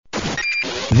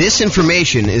This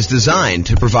information is designed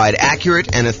to provide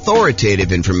accurate and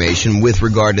authoritative information with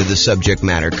regard to the subject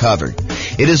matter covered.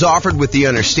 It is offered with the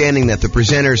understanding that the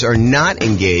presenters are not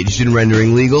engaged in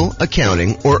rendering legal,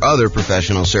 accounting, or other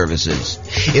professional services.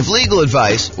 If legal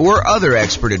advice or other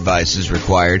expert advice is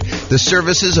required, the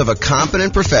services of a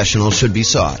competent professional should be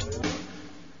sought.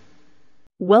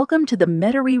 Welcome to the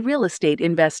Metairie Real Estate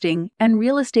Investing and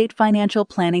Real Estate Financial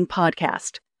Planning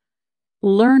Podcast.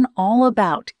 Learn all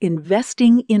about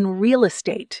investing in real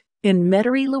estate in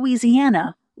Metairie,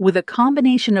 Louisiana, with a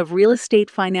combination of real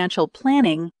estate financial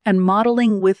planning and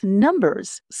modeling with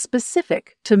numbers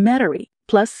specific to Metairie,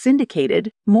 plus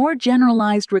syndicated, more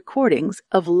generalized recordings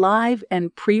of live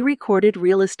and pre-recorded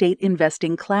real estate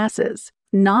investing classes,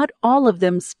 not all of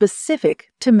them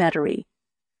specific to Metairie.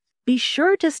 Be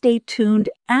sure to stay tuned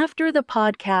after the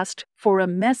podcast for a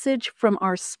message from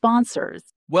our sponsors.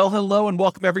 Well, hello and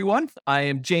welcome, everyone. I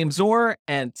am James Orr,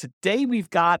 and today we've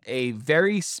got a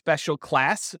very special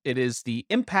class. It is the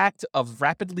impact of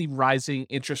rapidly rising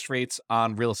interest rates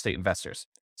on real estate investors.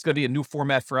 It's going to be a new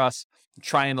format for us. I'm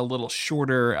trying a little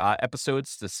shorter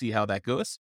episodes to see how that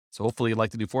goes. So hopefully you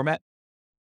like the new format.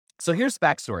 So here's the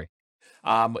backstory.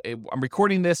 I'm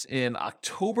recording this in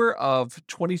October of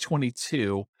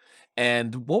 2022,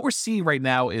 and what we're seeing right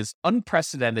now is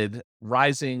unprecedented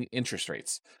rising interest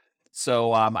rates.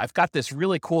 So I've got this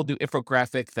really cool new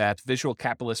infographic that Visual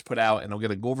Capitalist put out, and I'm going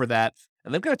to go over that.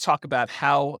 And I'm going to talk about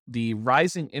how the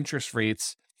rising interest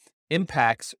rates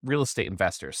impacts real estate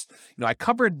investors. You know, I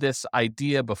covered this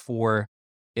idea before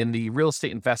in the Real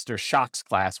Estate Investor Shocks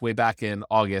class way back in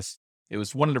August. It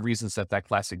was one of the reasons that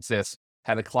class exists.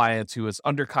 Had a client who was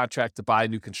under contract to buy a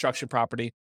new construction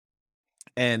property.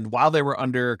 And while they were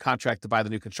under contract to buy the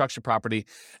new construction property,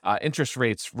 interest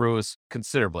rates rose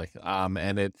considerably.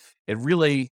 And it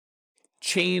really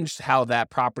changed how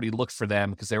that property looked for them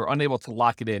because they were unable to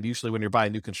lock it in. Usually when you're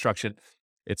buying new construction,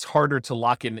 it's harder to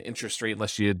lock in interest rate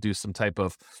unless you do some type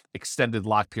of extended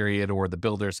lock period, or the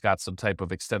builder's got some type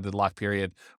of extended lock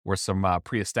period or some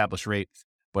pre-established rate.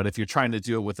 But if you're trying to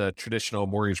do it with a traditional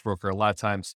mortgage broker, a lot of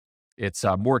times it's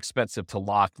more expensive to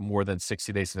lock more than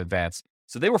 60 days in advance.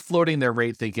 So they were floating their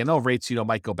rate thinking, rates,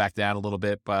 might go back down a little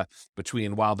bit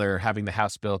between while they're having the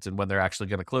house built and when they're actually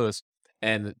going to close.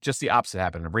 And just the opposite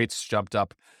happened. Rates jumped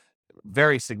up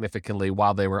very significantly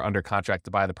while they were under contract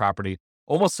to buy the property,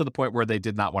 almost to the point where they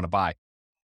did not want to buy.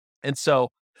 And so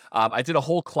I did a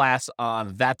whole class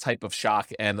on that type of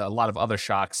shock and a lot of other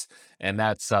shocks. And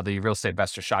that's the Real Estate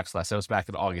Investor Shocks class. That was back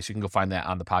in August. You can go find that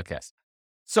on the podcast.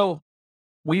 So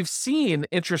we've seen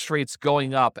interest rates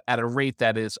going up at a rate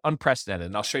that is unprecedented,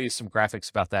 and I'll show you some graphics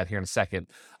about that here in a second.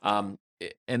 And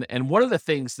one of the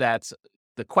things that's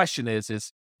the question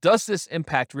is does this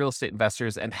impact real estate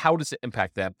investors, and how does it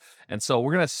impact them? And so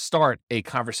we're going to start a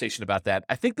conversation about that.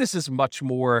 I think this is much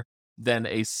more than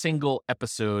a single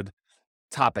episode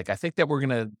topic. I think that we're going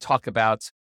to talk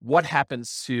about what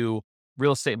happens to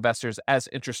real estate investors as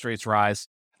interest rates rise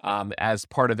as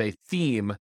part of a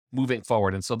theme moving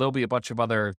forward. And so there'll be a bunch of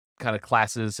other kind of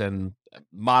classes and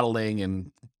modeling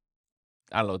and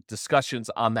discussions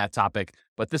on that topic,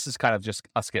 but this is kind of just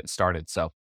us getting started. So,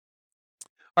 all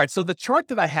right. So the chart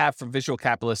that I have from Visual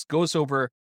Capitalist goes over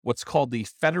what's called the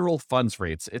federal funds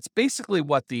rates. It's basically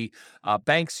what the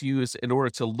banks use in order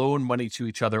to loan money to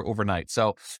each other overnight.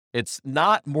 So it's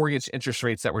not mortgage interest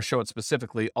rates that were shown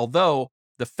specifically, although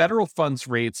the federal funds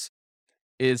rates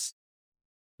is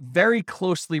very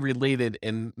closely related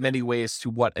in many ways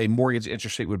to what a mortgage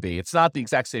interest rate would be. It's not the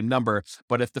exact same number,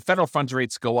 but if the federal funds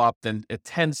rates go up, then it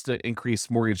tends to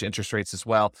increase mortgage interest rates as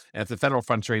well. And if the federal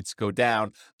funds rates go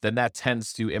down, then that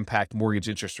tends to impact mortgage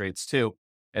interest rates too.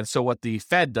 And so what the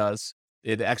Fed does,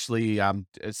 it actually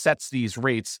sets these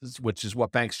rates, which is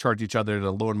what banks charge each other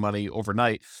to loan money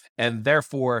overnight. And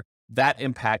therefore, that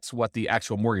impacts what the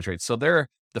actual mortgage rates. So the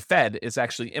Fed is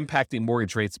actually impacting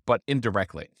mortgage rates, but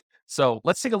indirectly. So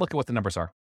let's take a look at what the numbers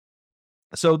are.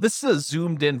 So this is a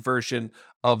zoomed in version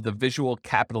of the Visual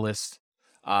Capitalist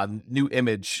new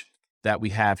image that we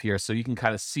have here. So you can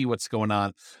kind of see what's going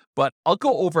on, but I'll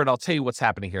go over and I'll tell you what's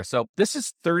happening here. So this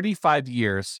is 35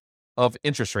 years of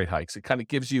interest rate hikes. It kind of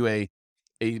gives you a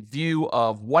view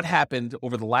of what happened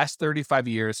over the last 35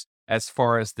 years as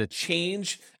far as the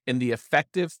change in the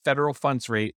effective federal funds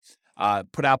rate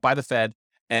put out by the Fed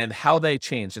and how they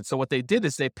changed. And so what they did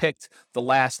is they picked the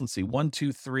last, 1,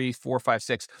 2, 3, 4, 5,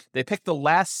 6. They picked the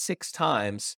last 6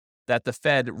 times that the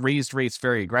Fed raised rates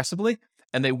very aggressively.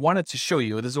 And they wanted to show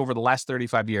you, this is over the last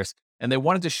 35 years, and they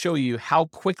wanted to show you how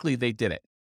quickly they did it.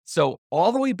 So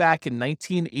all the way back in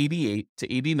 1988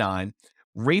 to 89,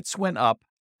 rates went up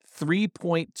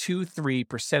 3.23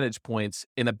 percentage points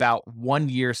in about 1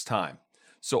 year's time.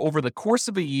 So over the course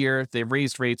of a year, they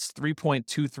raised rates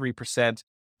 3.23%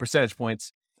 percentage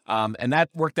points. And that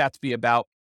worked out to be about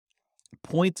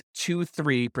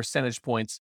 0.23 percentage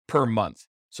points per month.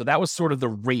 So that was sort of the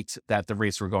rate that the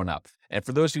rates were going up. And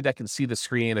for those of you that can see the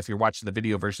screen, if you're watching the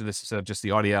video version of this instead of just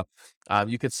the audio,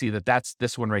 you can see that that's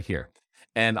this one right here.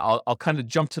 And I'll kind of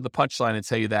jump to the punchline and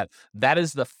tell you that that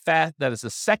is the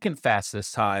second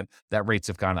fastest time that rates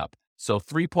have gone up. So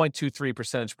 3.23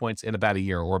 percentage points in about a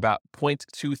year, or about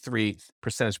 0.23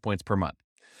 percentage points per month.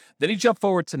 Then you jump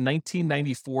forward to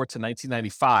 1994 to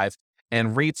 1995,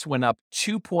 and rates went up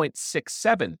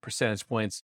 2.67 percentage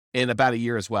points in about a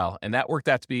year as well. And that worked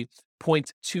out to be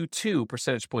 0.22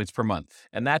 percentage points per month.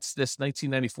 And that's this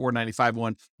 1994-95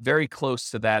 one, very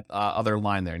close to that other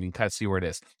line there. And you can kind of see where it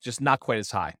is, just not quite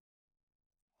as high.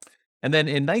 And then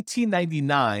in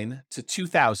 1999 to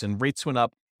 2000, rates went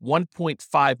up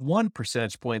 1.51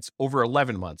 percentage points over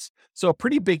 11 months. So a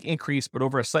pretty big increase, but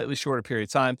over a slightly shorter period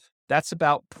of time. That's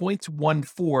about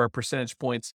 0.14 percentage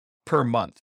points per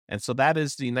month. And so that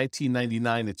is the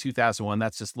 1999 to 2001.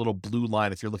 That's this little blue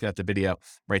line if you're looking at the video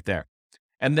right there.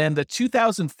 And then the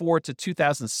 2004 to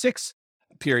 2006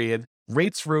 period,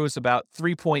 rates rose about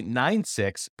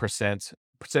 3.96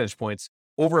 percentage points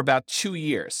over about 2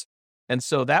 years. And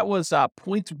so that was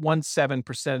 0.17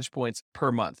 percentage points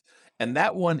per month. And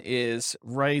that one is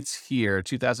right here,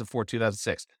 2004,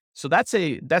 2006. So that's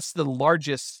the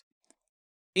largest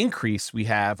increase we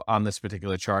have on this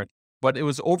particular chart, but it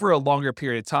was over a longer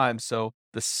period of time. So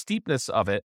the steepness of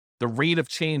it, the rate of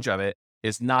change of it,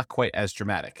 is not quite as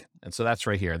dramatic. And so that's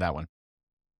right here, that one.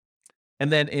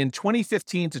 And then in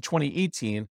 2015 to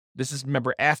 2018, this is,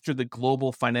 remember, after the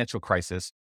global financial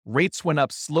crisis, rates went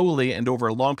up slowly and over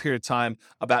a long period of time,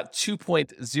 about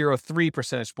 2.03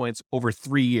 percentage points over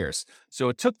 3 years. So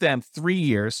it took them 3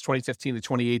 years, 2015 to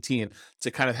 2018,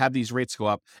 to kind of have these rates go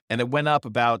up. And it went up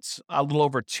about a little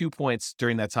over 2 points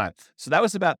during that time. So that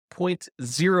was about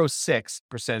 0.06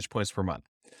 percentage points per month.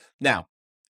 Now,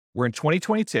 we're in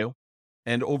 2022,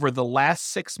 and over the last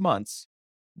 6 months,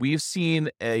 we've seen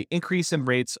an increase in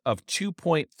rates of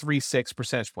 2.36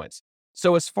 percentage points.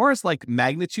 So as far as like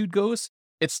magnitude goes,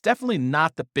 it's definitely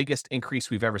not the biggest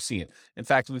increase we've ever seen. In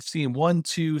fact, we've seen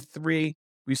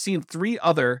we've seen 3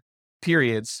 other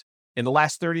periods in the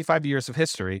last 35 years of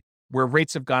history where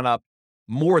rates have gone up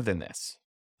more than this.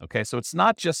 Okay, so it's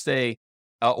not just a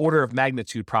order of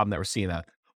magnitude problem that we're seeing that.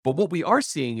 But what we are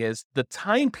seeing is the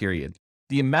time period,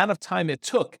 the amount of time it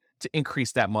took to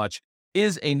increase that much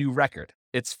is a new record.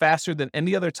 It's faster than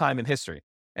any other time in history.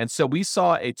 And so we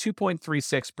saw a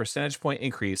 2.36 percentage point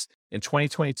increase in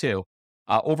 2022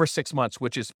 over 6 months,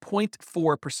 which is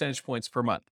 0.4 percentage points per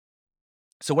month.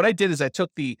 So what I did is I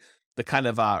took the kind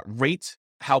of rate,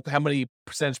 how many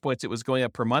percentage points it was going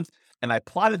up per month, and I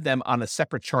plotted them on a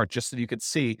separate chart just so you could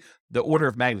see the order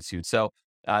of magnitude. So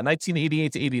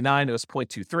 1988 to 89, it was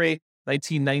 0.23.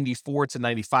 1994 to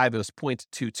 95, it was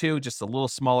 0.22, just a little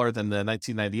smaller than the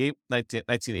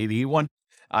 1988 one.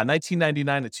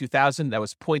 1999 to 2000, that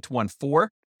was 0.14.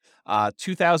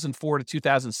 2004 to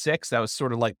 2006, that was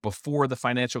sort of like before the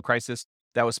financial crisis,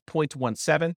 that was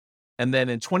 0.17. And then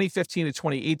in 2015 to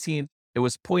 2018, it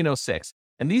was 0.06.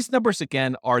 And these numbers,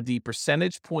 again, are the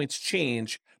percentage points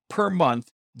change per month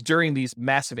during these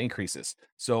massive increases.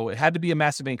 So it had to be a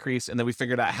massive increase. And then we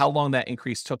figured out how long that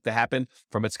increase took to happen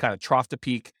from its kind of trough to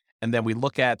peak. And then we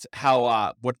look at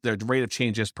how, what the rate of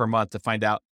change is per month to find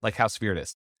out like how severe it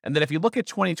is. And then if you look at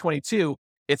 2022,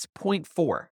 it's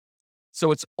 0.4.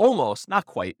 So it's almost, not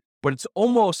quite, but it's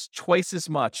almost twice as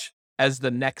much as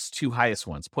the next 2 highest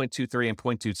ones, 0.23 and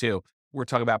 0.22. We're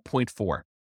talking about 0.4.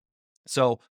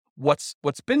 So what's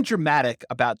been dramatic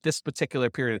about this particular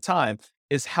period of time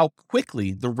is how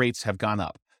quickly the rates have gone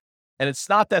up. And it's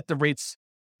not that the rates,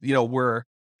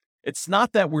 it's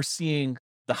not that we're seeing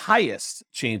the highest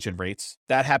change in rates.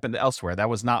 That happened elsewhere. That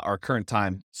was not our current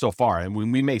time so far. And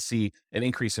we may see an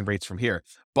increase in rates from here,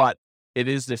 but it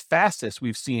is the fastest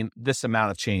we've seen this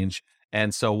amount of change.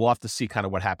 And so we'll have to see kind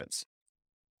of what happens.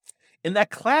 In that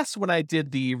class, when I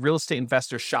did the real estate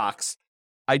investor shocks,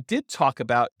 I did talk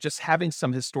about just having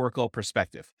some historical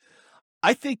perspective.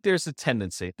 I think there's a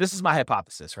tendency, this is my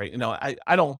hypothesis, right?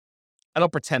 I don't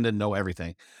pretend to know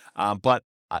everything, but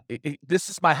this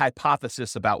is my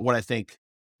hypothesis about what I think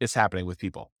is happening with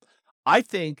people. I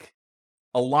think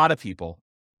a lot of people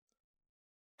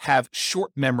have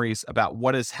short memories about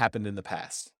what has happened in the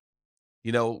past.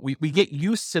 We get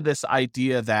used to this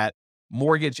idea that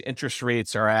mortgage interest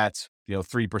rates are at, 3%,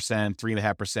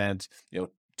 3.5%,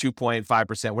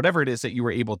 2.5%, whatever it is that you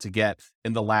were able to get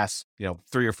in the last,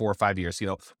 3 or 4 or 5 years.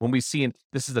 When we've seen,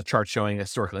 this is a chart showing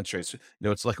historical interest rates,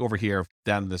 it's like over here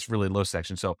down in this really low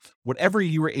section. So whatever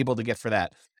you were able to get for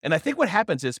that. And I think what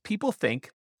happens is people think,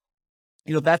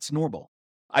 that's normal.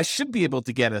 I should be able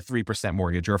to get a 3%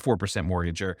 mortgage or a 4%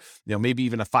 mortgage or, maybe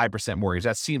even a 5% mortgage.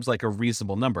 That seems like a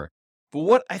reasonable number. But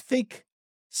what I think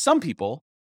some people,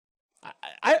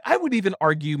 I would even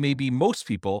argue maybe most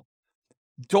people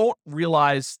don't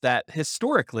realize that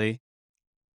historically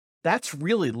that's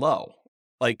really low.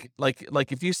 Like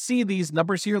if you see these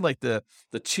numbers here, like the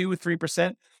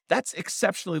 2-3%, that's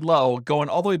exceptionally low, going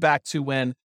all the way back to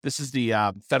when this is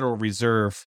the Federal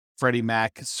Reserve. Freddie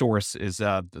Mac source is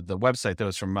the website that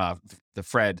was from the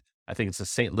Fred. I think it's the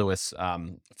St. Louis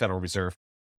Federal Reserve.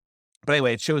 But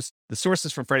anyway, it shows the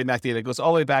sources from Freddie Mac data. It goes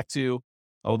all the way back to,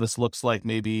 this looks like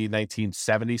maybe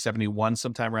 1970, 71,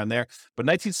 sometime around there. But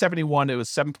 1971, it was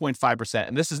 7.5%.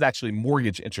 And this is actually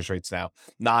mortgage interest rates now,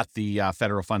 not the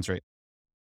federal funds rate.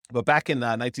 But back in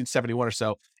 1971 or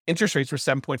so, interest rates were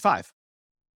 7.5,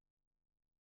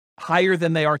 higher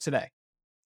than they are today.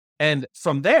 And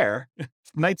from there,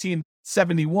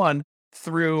 1971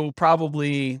 through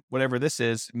probably whatever this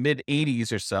is, mid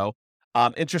 80s or so,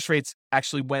 interest rates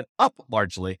actually went up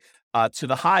largely to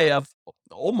the high of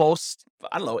almost,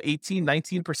 18,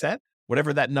 19%,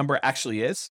 whatever that number actually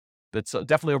is. It's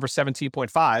definitely over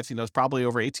 17.5, it's probably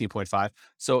over 18.5.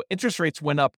 So interest rates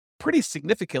went up pretty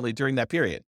significantly during that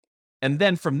period. And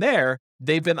then from there,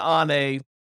 they've been on a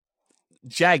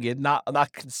jagged,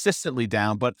 not consistently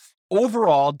down, but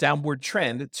overall downward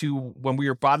trend to when we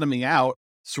were bottoming out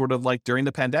sort of like during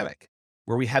the pandemic,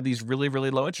 where we had these really,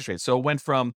 really low interest rates. So it went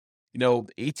from,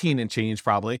 18 and change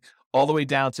probably all the way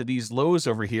down to these lows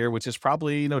over here, which is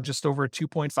probably, just over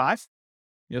 2.5,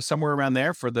 somewhere around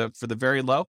there for the very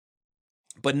low.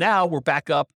 But now we're back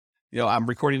up, I'm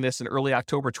recording this in early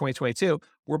October, 2022.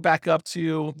 We're back up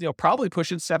to, probably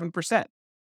pushing 7%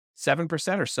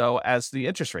 or so as the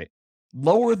interest rate.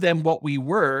 Lower than what we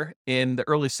were in the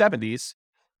early 70s,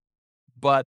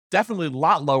 but definitely a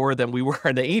lot lower than we were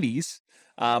in the 80s.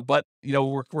 But,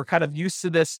 we're kind of used to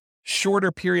this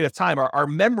shorter period of time. Our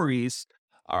memories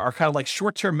are kind of like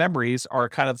short-term memories are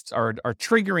kind of are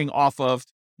triggering off of,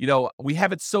 we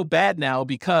have it so bad now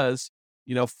because,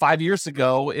 5 years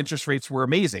ago, interest rates were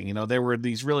amazing. There were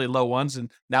these really low ones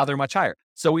and now they're much higher.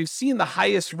 So we've seen the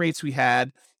highest rates we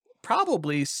had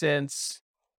probably since,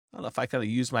 I don't know if I kind of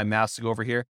use my mouse to go over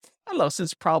here. I don't know,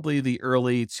 since probably the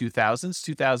early 2000s,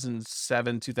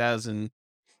 2007, 2000,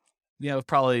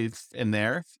 probably in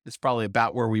there. It's probably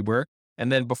about where we were.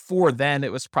 And then before then,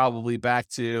 it was probably back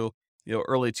to,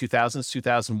 early 2000s,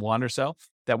 2001 or so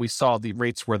that we saw the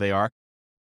rates where they are.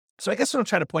 So I guess what I'm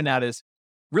trying to point out is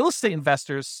real estate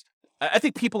investors, I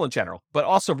think people in general, but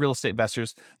also real estate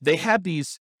investors, they have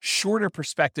these shorter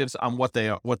perspectives on what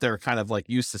they're kind of like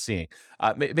used to seeing.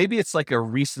 Maybe it's like a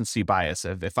recency bias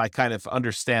if I kind of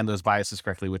understand those biases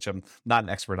correctly, which I'm not an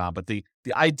expert on. But the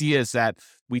idea is that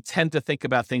we tend to think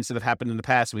about things that have happened in the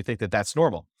past and we think that that's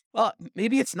normal. Well,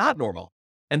 maybe it's not normal.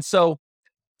 And so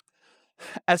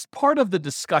as part of the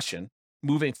discussion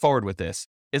moving forward with this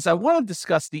is I want to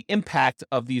discuss the impact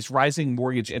of these rising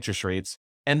mortgage interest rates.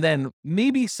 And then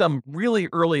maybe some really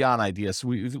early on ideas.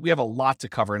 We have a lot to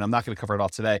cover, and I'm not going to cover it all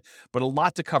today, but a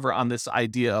lot to cover on this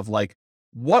idea of like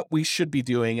what we should be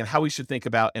doing and how we should think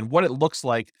about and what it looks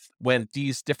like when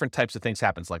these different types of things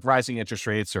happens, like rising interest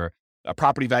rates or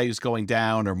property values going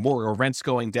down or more or rents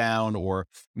going down or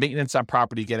maintenance on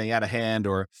property getting out of hand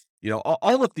or,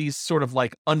 all of these sort of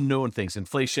like unknown things,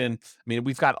 inflation. I mean,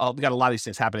 we got a lot of these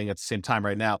things happening at the same time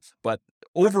right now, but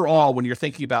overall, when you're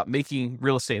thinking about making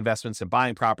real estate investments and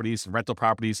buying properties and rental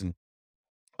properties and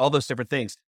all those different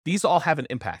things, these all have an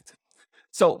impact.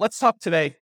 So let's talk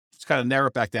today, just kind of narrow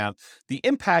it back down, the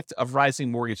impact of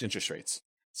rising mortgage interest rates.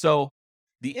 So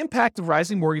the impact of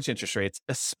rising mortgage interest rates,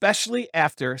 especially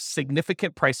after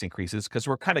significant price increases, because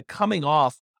we're kind of coming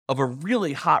off of a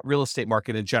really hot real estate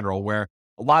market in general, where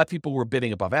a lot of people were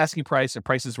bidding above asking price and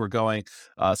prices were going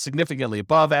significantly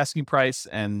above asking price.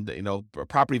 And,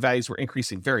 property values were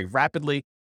increasing very rapidly.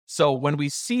 So when we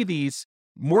see these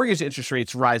mortgage interest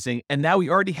rates rising, and now we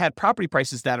already had property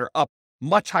prices that are up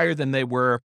much higher than they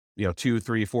were, 2,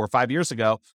 3, 4, 5 years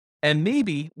ago. And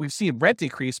maybe we've seen rent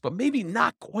increase, but maybe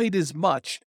not quite as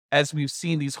much as we've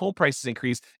seen these home prices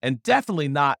increase, and definitely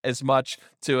not as much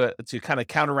to kind of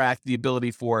counteract the ability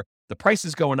for the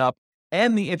prices going up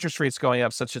and the interest rates going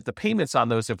up, such that the payments on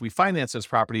those, if we finance those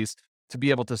properties, to be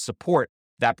able to support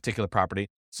that particular property.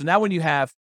 So now when you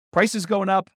have prices going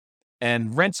up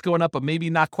and rents going up, but maybe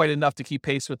not quite enough to keep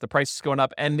pace with the prices going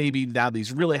up, and maybe now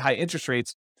these really high interest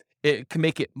rates, it can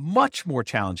make it much more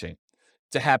challenging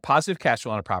to have positive cash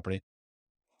flow on a property.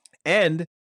 And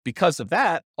because of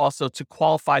that, also to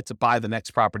qualify to buy the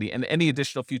next property and any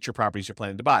additional future properties you're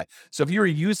planning to buy. So if you were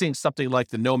using something like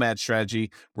the nomad strategy,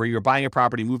 where you're buying a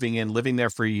property, moving in, living there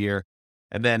for a year,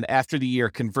 and then after the year,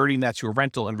 converting that to a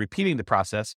rental and repeating the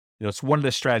process, it's one of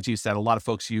the strategies that a lot of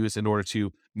folks use in order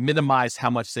to minimize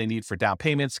how much they need for down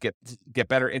payments, get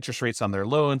better interest rates on their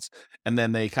loans, and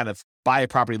then they kind of buy a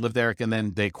property, live there, and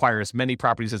then they acquire as many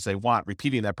properties as they want,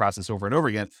 repeating that process over and over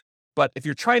again. But if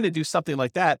you're trying to do something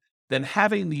like that, then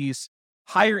having these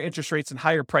higher interest rates and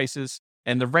higher prices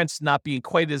and the rents not being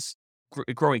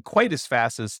growing quite as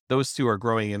fast as those two are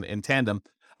growing in tandem,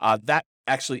 that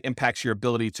actually impacts your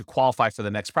ability to qualify for the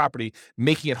next property,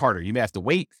 making it harder. You may have to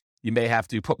wait. You may have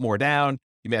to put more down.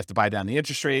 You may have to buy down the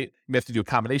interest rate. You may have to do a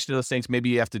combination of those things. Maybe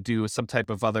you have to do some type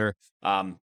of other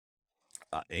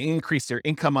increase their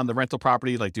income on the rental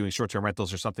property, like doing short-term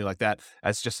rentals or something like that,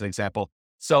 as just an example.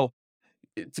 So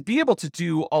to be able to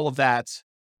do all of that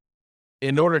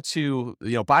in order to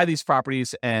buy these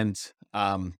properties and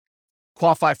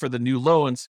qualify for the new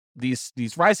loans,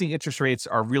 these rising interest rates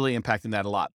are really impacting that a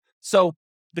lot. So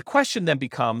the question then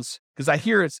becomes, because I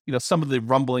hear some of the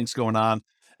rumblings going on,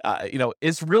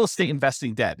 is real estate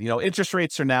investing dead? Interest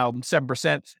rates are now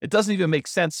 7%. It doesn't even make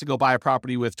sense to go buy a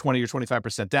property with 20 or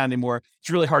 25% down anymore. It's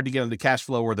really hard to get into cash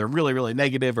flow, or they're really, really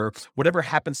negative, or whatever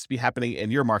happens to be happening in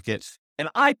your market. And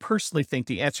I personally think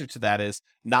the answer to that is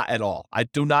not at all. I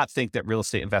do not think that real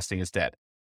estate investing is dead.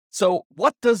 So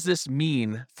what does this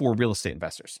mean for real estate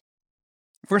investors?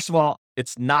 First of all,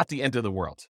 it's not the end of the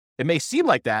world. It may seem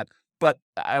like that, but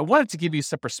I wanted to give you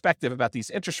some perspective about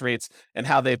these interest rates and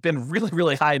how they've been really,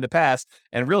 really high in the past.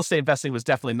 And real estate investing was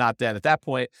definitely not dead at that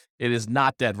point. It is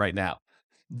not dead right now.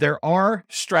 There are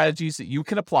strategies that you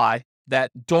can apply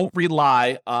that don't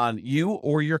rely on you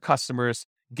or your customers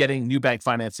getting new bank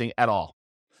financing at all.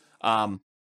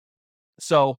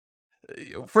 So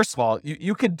first of all,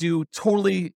 you could do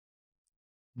totally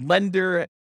lender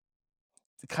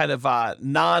kind of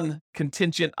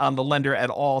non-contingent on the lender at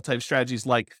all type strategies,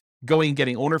 like going and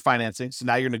getting owner financing. So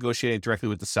now you're negotiating directly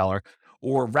with the seller,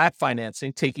 or wrap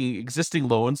financing, taking existing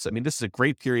loans. I mean, this is a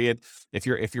great period if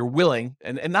you're willing,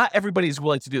 and not everybody's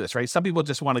willing to do this, right? Some people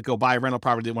just want to go buy a rental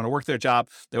property. They want to work their job.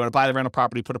 They want to buy the rental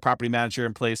property, put a property manager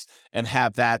in place, and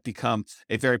have that become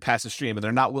a very passive stream. And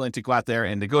they're not willing to go out there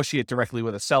and negotiate directly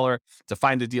with a seller to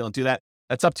find a deal and do that.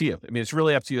 That's up to you. I mean, it's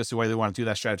really up to you as to whether they want to do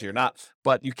that strategy or not.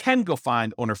 But you can go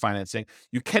find owner financing.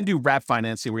 You can do wrap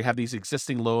financing, where you have these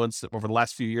existing loans that over the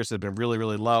last few years have been really,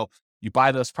 really low. You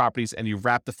buy those properties and you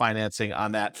wrap the financing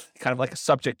on that, kind of like a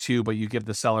subject to, but you give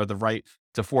the seller the right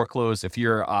to foreclose if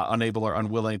you're unable or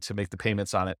unwilling to make the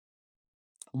payments on it.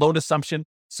 Loan assumption.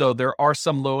 So there are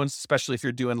some loans, especially if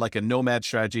you're doing like a nomad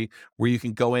strategy, where you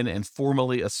can go in and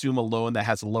formally assume a loan that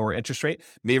has a lower interest rate,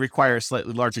 may require a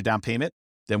slightly larger down payment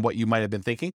than what you might have been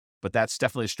thinking. But that's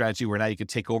definitely a strategy where now you can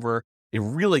take over a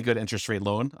really good interest rate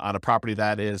loan on a property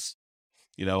that is,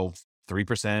 3%,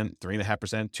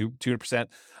 3.5%,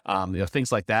 2%,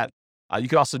 things like that. You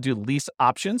could also do lease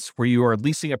options, where you are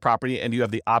leasing a property and you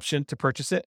have the option to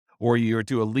purchase it, or you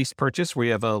do a lease purchase where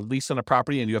you have a lease on a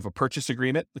property and you have a purchase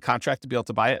agreement, the contract to be able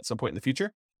to buy it at some point in the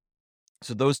future.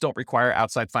 So those don't require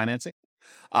outside financing.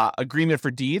 Agreement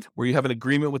for deed, where you have an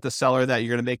agreement with the seller that you're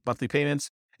going to make monthly payments,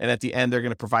 and at the end, they're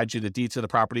going to provide you the deed to the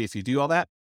property if you do all that.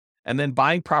 And then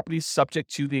buying properties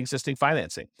subject to the existing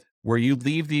financing, where you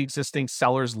leave the existing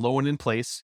seller's loan in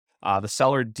place. The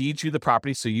seller deeds you the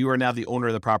property, so you are now the owner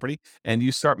of the property, and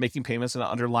you start making payments on an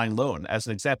underlying loan, as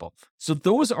an example. So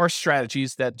those are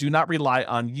strategies that do not rely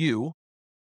on you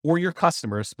or your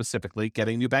customers specifically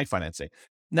getting new bank financing.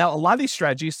 Now, a lot of these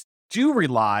strategies do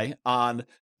rely on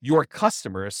your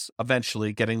customers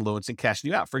eventually getting loans and cashing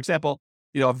you out. For example,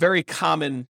 a very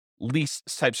common lease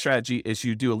type strategy is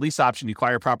you do a lease option, you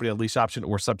acquire property on a lease option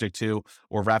or subject to,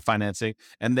 or wrap financing,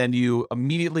 and then you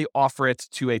immediately offer it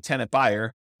to a tenant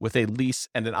buyer with a lease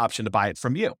and an option to buy it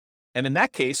from you. And in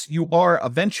that case, you are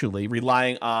eventually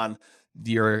relying on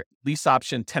your lease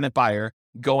option tenant buyer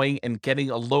going and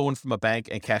getting a loan from a bank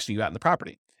and cashing you out in the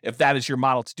property, if that is your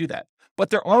model to do that.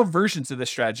 But there are versions of this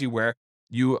strategy where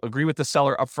you agree with the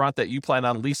seller upfront that you plan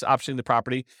on lease optioning the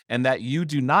property and that you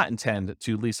do not intend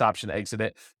to lease option exit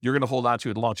it. You're going to hold on to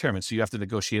it long term. And so you have to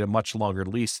negotiate a much longer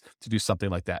lease to do something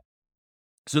like that.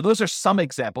 So those are some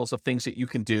examples of things that you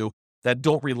can do that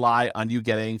don't rely on you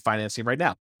getting financing right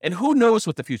now. And who knows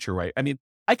what the future, right? I mean,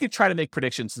 I could try to make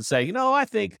predictions and say, I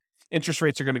think interest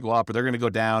rates are going to go up, or they're going to go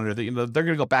down, or they're going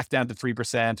to go back down to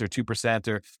 3% or 2%,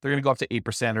 or they're going to go up to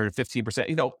 8% or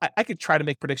 15%. I could try to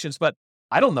make predictions, but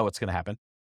I don't know what's going to happen.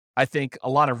 I think a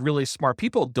lot of really smart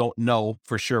people don't know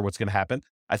for sure what's going to happen.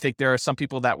 I think there are some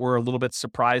people that were a little bit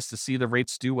surprised to see the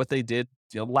rates do what they did,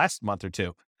 last month or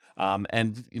two.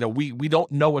 And we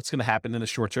don't know what's going to happen in the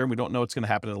short term. We don't know what's going to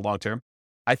happen in the long term.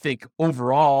 I think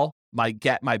overall,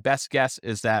 my best guess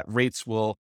is that rates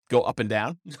will go up and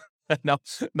down. No,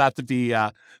 not to be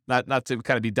not to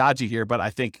kind of be dodgy here, but I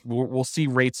think we'll see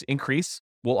rates increase.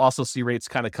 We'll also see rates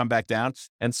kind of come back down,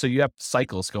 and so you have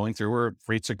cycles going through where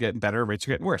rates are getting better, rates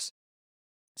are getting worse.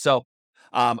 So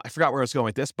I forgot where I was going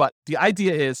with this, but the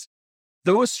idea is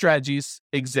those strategies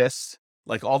exist,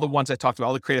 like all the ones I talked about,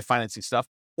 all the creative financing stuff.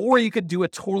 Or you could do a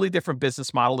totally different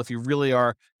business model if you really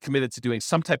are committed to doing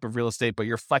some type of real estate, but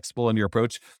you're flexible in your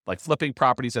approach, like flipping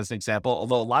properties as an example.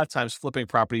 Although a lot of times flipping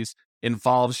properties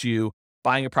involves you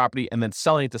buying a property and then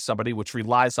selling it to somebody, which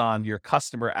relies on your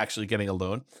customer actually getting a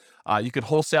loan. You could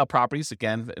wholesale properties.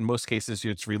 Again, in most cases,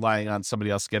 it's relying on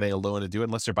somebody else getting a loan to do it,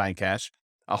 unless they're buying cash.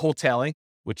 Wholetailing,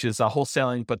 which is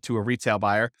wholesaling, but to a retail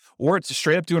buyer, or it's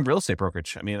straight up doing real estate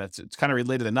brokerage. I mean, it's kind of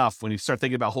related enough. When you start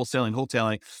thinking about wholesaling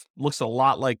looks a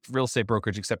lot like real estate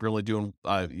brokerage, except you're only doing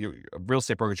real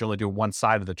estate brokerage. You're only doing one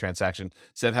side of the transaction.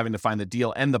 Instead of having to find the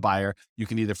deal and the buyer, you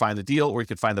can either find the deal or you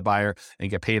could find the buyer and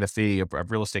get paid a fee, a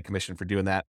real estate commission for doing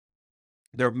that.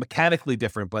 They're mechanically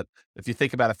different, but if you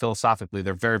think about it philosophically,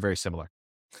 they're very, very similar.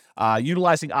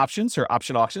 Utilizing options or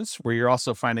option auctions, where you're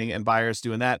also finding and buyers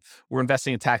doing that. We're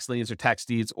investing in tax liens or tax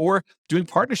deeds, or doing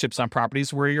partnerships on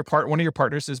properties where one of your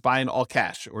partners is buying all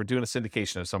cash or doing a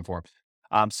syndication of some form.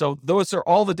 So those are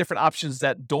all the different options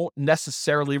that don't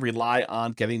necessarily rely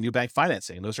on getting new bank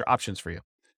financing. Those are options for you.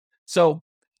 So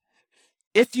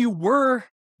if you were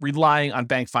relying on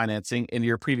bank financing in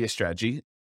your previous strategy,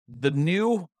 the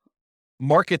new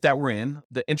market that we're in,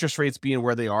 the interest rates being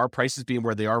where they are, prices being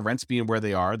where they are, rents being where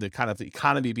they are, the kind of the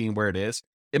economy being where it is,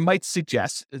 it might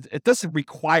suggest, it doesn't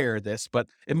require this, but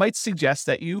it might suggest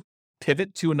that you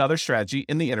pivot to another strategy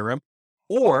in the interim,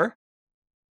 or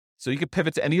so you could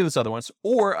pivot to any of those other ones,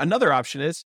 or another option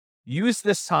is use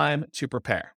this time to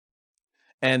prepare.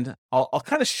 And I'll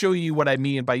kind of show you what I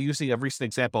mean by using a recent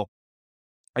example.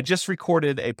 I just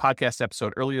recorded a podcast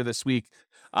episode earlier this week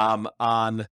on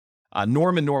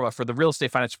Norm and Norma for the Real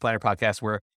Estate Financial Planner podcast,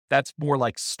 where that's more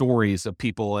like stories of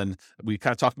people. And we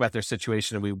kind of talk about their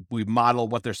situation and we model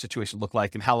what their situation looked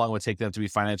like and how long it would take them to be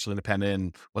financially independent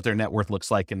and what their net worth looks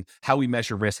like and how we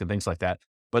measure risk and things like that.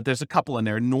 But there's a couple in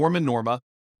there, Norm and Norma,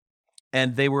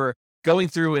 and they were going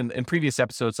through in previous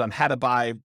episodes on how to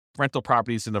buy rental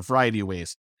properties in a variety of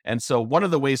ways. And so one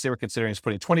of the ways they were considering is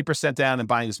putting 20% down and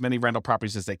buying as many rental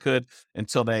properties as they could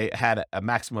until they had a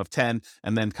maximum of 10,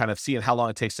 and then kind of seeing how long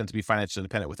it takes them to be financially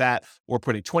independent with that, or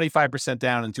putting 25%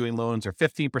 down and doing loans, or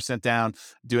 15% down,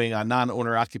 doing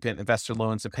non-owner occupant investor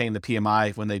loans and paying the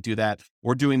PMI when they do that,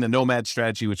 or doing the nomad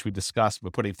strategy, which we discussed,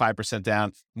 but putting 5%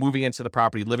 down, moving into the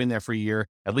property, living there for a year,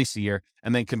 at least a year,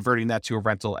 and then converting that to a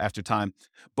rental after time.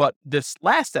 But this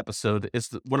last episode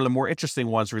is one of the more interesting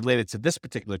ones related to this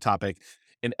particular topic.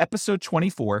 In episode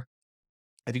 24,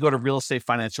 if you go to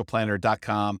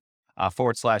realestatefinancialplanner.com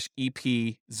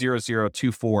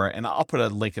 /EP0024, and I'll put a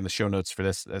link in the show notes for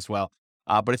this as well.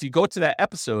 But if you go to that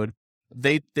episode,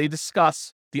 they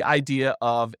discuss the idea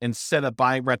of, instead of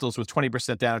buying rentals with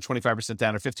 20% down or 25%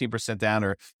 down or 15% down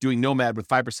or doing nomad with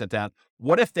 5% down,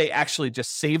 what if they actually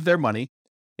just save their money,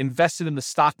 invested in the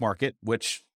stock market,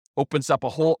 which opens up a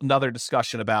whole nother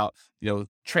discussion about,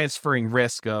 transferring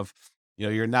risk of,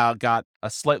 you're now got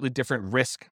a slightly different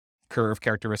risk curve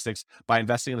characteristics by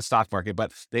investing in the stock market,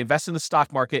 but they invest in the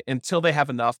stock market until they have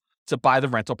enough to buy the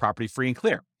rental property free and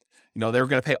clear. They're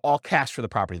going to pay all cash for the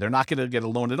property. They're not going to get a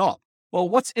loan at all. Well,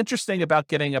 what's interesting about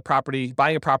buying a property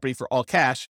for all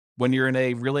cash when you're in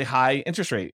a really high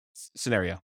interest rate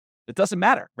scenario? It doesn't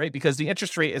matter, right? Because the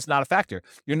interest rate is not a factor.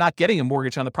 You're not getting a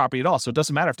mortgage on the property at all. So it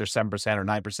doesn't matter if they're 7% or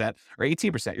 9% or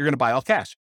 18%. You're going to buy all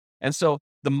cash. And so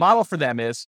the model for them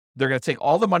is, they're going to take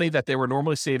all the money that they were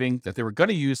normally saving, that they were going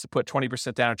to use to put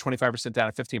 20% down or 25% down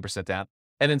or 15% down.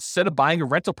 And instead of buying a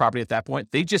rental property at that point,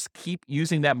 they just keep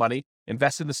using that money,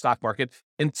 invest in the stock market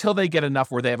until they get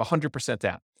enough where they have 100%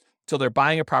 down, until they're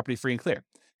buying a property free and clear.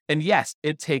 And yes,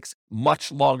 it takes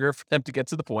much longer for them to get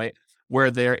to the point where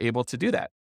they're able to do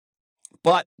that.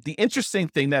 But the interesting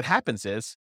thing that happens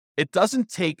is, it doesn't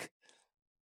take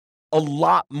a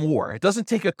lot more. It doesn't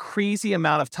take a crazy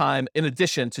amount of time in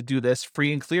addition to do this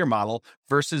free and clear model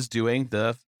versus doing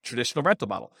the traditional rental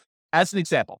model. As an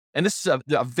example, and this is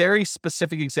a very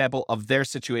specific example of their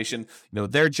situation,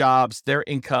 their jobs, their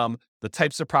income, the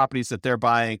types of properties that they're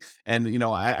buying. And,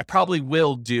 I probably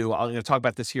will I'm going to talk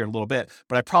about this here in a little bit,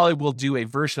 but I probably will do a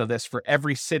version of this for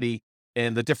every city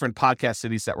in the different podcast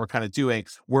cities that we're kind of doing,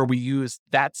 where we use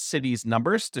that city's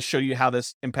numbers to show you how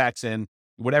this impacts in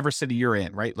whatever city you're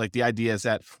in, right? Like the idea is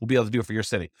that we'll be able to do it for your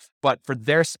city, but for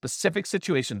their specific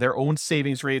situation, their own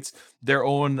savings rates, their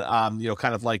own,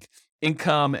 kind of like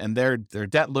income and their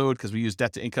debt load, because we use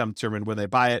debt to income to determine when they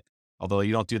buy it. Although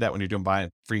you don't do that when you're doing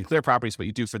buying free and clear properties, but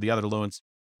you do for the other loans.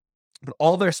 But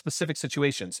all their specific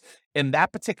situations. In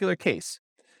that particular case,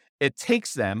 it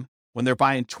takes them, when they're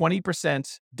buying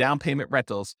 20% down payment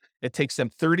rentals, it takes them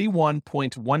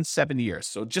 31.17 years.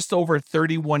 So just over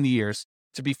 31 years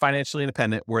to be financially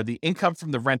independent, where the income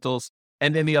from the rentals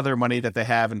and any other money that they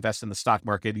have invest in the stock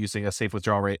market using a safe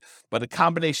withdrawal rate, but a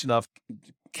combination of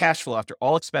cash flow after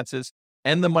all expenses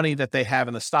and the money that they have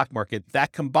in the stock market,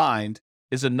 that combined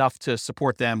is enough to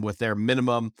support them with their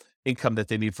minimum income that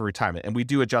they need for retirement. And we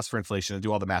do adjust for inflation and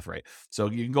do all the math right. So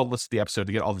you can go listen to the episode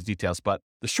to get all the details. But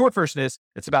the short version is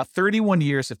it's about 31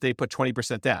 years if they put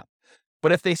 20% down.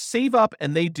 But if they save up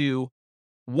and they do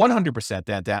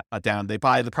 100% down, they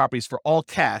buy the properties for all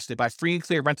cash, they buy free and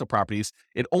clear rental properties,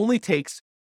 it only takes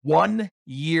 1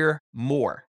 year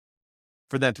more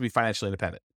for them to be financially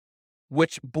independent,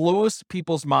 which blows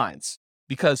people's minds,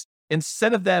 because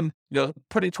instead of them,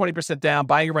 putting 20% down,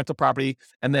 buying a rental property,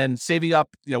 and then saving up,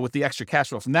 with the extra cash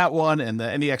flow from that one and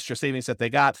any extra savings that they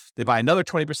got, they buy another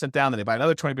 20% down, then they buy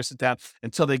another 20% down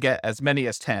until they get as many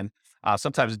as 10.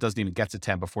 Sometimes it doesn't even get to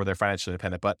 10 before they're financially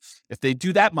independent. But if they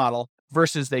do that model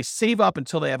versus they save up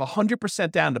until they have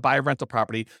 100% down to buy a rental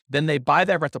property, then they buy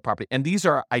that rental property. And these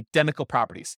are identical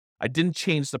properties. I didn't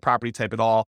change the property type at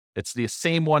all. It's the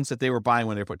same ones that they were buying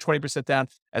when they put 20% down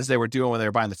as they were doing when they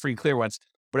were buying the free and clear ones.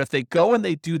 But if they go and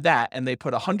they do that and they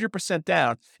put 100%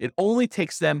 down, it only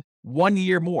takes them 1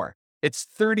 year more. It's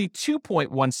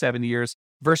 32.17 years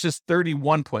versus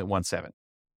 31.17,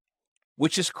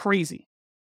 which is crazy.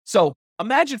 So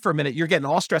imagine for a minute, you're getting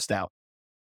all stressed out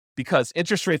because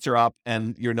interest rates are up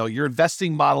and your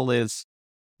investing model is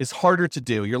harder to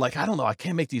do. You're like, I don't know, I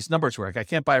can't make these numbers work. I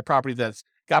can't buy a property that's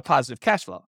got positive cash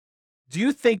flow. Do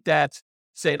you think that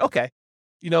saying, okay,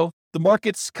 the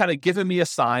market's kind of giving me a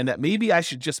sign that maybe I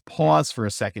should just pause for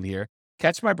a second here,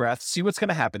 catch my breath, see what's going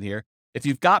to happen here. If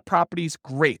you've got properties,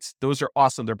 great. Those are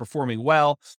awesome. They're performing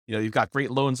well. You've got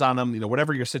great loans on them.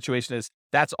 Whatever your situation is,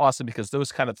 that's awesome because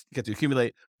those kind of get to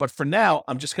accumulate. But for now,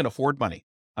 I'm just going to hoard money.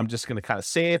 I'm just going to kind of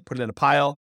save, put it in a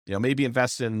pile, maybe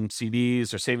invest in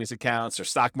CDs or savings accounts or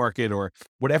stock market or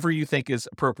whatever you think is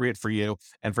appropriate for you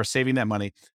and for saving that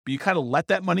money. But you kind of let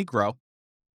that money grow,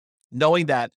 knowing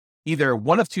that either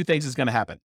one of two things is going to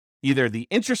happen. Either the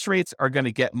interest rates are going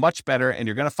to get much better and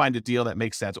you're going to find a deal that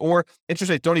makes sense, or interest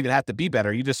rates don't even have to be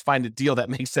better. You just find a deal that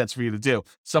makes sense for you to do.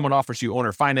 Someone offers you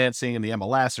owner financing in the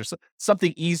MLS or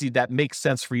something easy that makes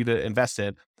sense for you to invest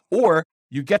in. Or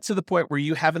you get to the point where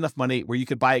you have enough money where you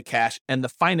could buy it cash and the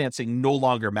financing no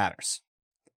longer matters.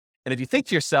 And if you think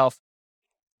to yourself,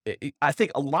 I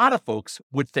think a lot of folks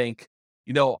would think,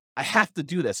 I have to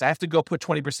do this. I have to go put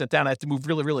 20% down. I have to move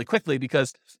really, really quickly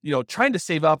because, trying to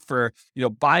save up for,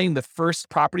 buying the first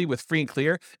property with free and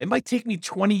clear, it might take me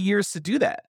 20 years to do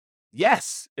that.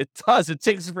 Yes, it does. It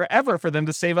takes forever for them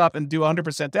to save up and do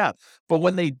 100% down. But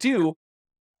when they do,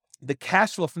 the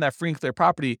cash flow from that free and clear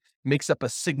property makes up a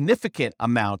significant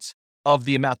amount of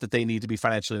the amount that they need to be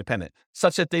financially independent,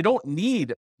 such that they don't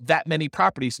need that many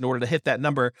properties in order to hit that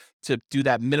number to do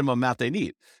that minimum amount they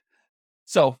need.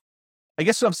 So I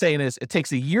guess what I'm saying is it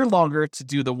takes a year longer to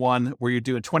do the one where you're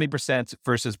doing 20%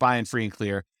 versus buying free and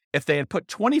clear. If they had put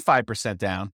 25%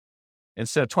 down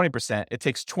instead of 20%, it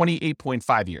takes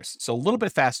 28.5 years. So a little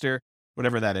bit faster,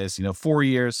 whatever that is, 4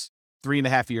 years,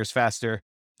 3.5 years faster.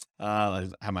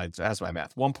 How's my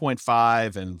math?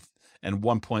 1.5 and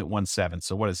 1.17.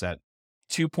 So what is that?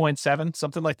 2.7,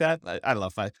 something like that. I don't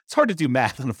know. It's hard to do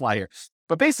math on the fly here.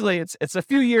 But basically, it's a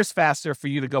few years faster for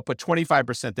you to go put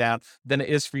 25% down than it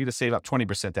is for you to save up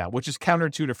 20% down, which is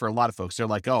counterintuitive for a lot of folks. They're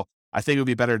like, oh, I think it would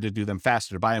be better to do them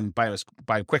faster, to buy them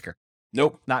quicker.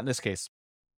 Nope, not in this case.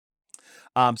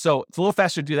 So it's a little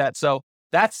faster to do that. So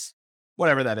that's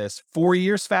whatever that is, 4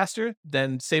 years faster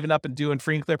than saving up and doing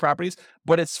free and clear properties,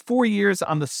 but it's 4 years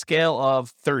on the scale of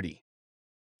 30.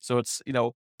 So it's,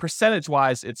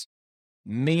 percentage-wise, it's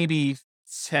maybe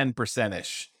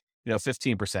 10%-ish.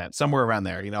 15%, somewhere around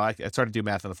there. It's hard to do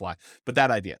math on the fly, but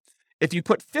that idea. If you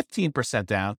put 15%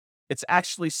 down, it's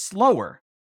actually slower.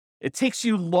 It takes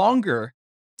you longer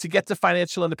to get to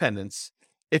financial independence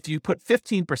if you put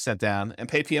 15% down and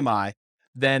pay PMI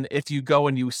than if you go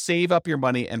and you save up your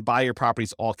money and buy your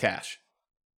properties all cash.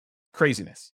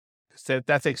 Craziness. So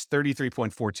that takes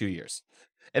 33.42 years.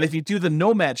 And if you do the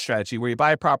nomad strategy where you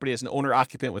buy a property as an owner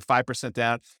occupant with 5%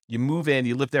 down, you move in,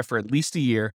 you live there for at least a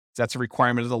year, That's a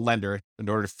requirement of the lender in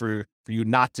order for you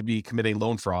not to be committing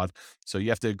loan fraud. So you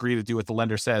have to agree to do what the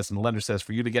lender says. And the lender says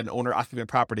for you to get an owner occupant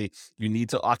property, you need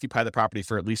to occupy the property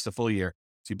for at least a full year.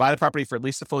 So you buy the property for at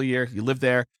least a full year, you live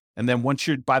there. And then once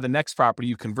you buy the next property,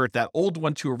 you convert that old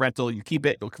one to a rental, you keep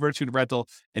it, you'll convert it to a rental,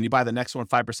 and you buy the next one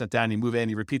 5% down, you move in,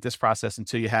 you repeat this process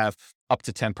until you have up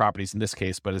to 10 properties in this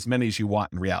case, but as many as you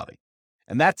want in reality.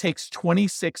 And that takes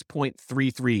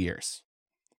 26.33 years.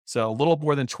 So a little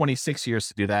more than 26 years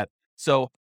to do that.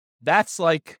 So that's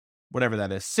like, whatever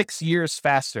that is, 6 years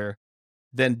faster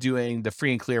than doing the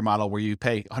free and clear model where you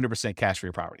pay 100% cash for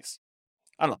your properties.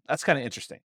 I don't know. That's kind of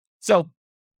interesting. So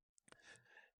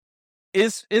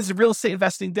is real estate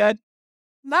investing dead?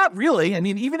 Not really. I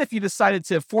mean, even if you decided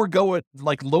to forego it,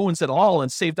 like loans at all, and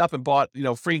saved up and bought,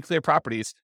 free and clear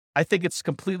properties, I think it's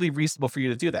completely reasonable for you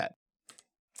to do that.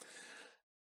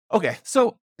 Okay.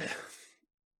 So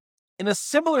in a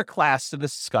similar class to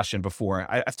this discussion before,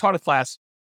 I've taught a class.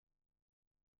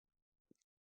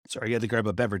 Sorry, I had to grab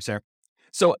a beverage there.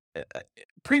 So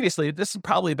previously, this is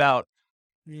probably about,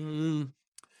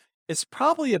 it's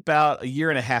probably about a year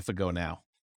and a half ago now.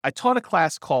 I taught a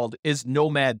class called Is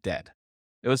Nomad Dead?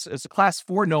 It's a class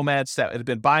for nomads that had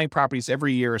been buying properties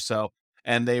every year or so.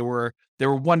 And they were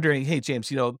wondering, hey,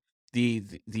 James,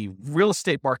 the real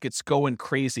estate market's going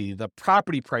crazy. The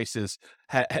property prices,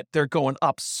 they're going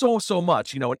up so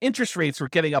much, and interest rates were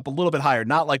getting up a little bit higher,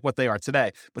 not like what they are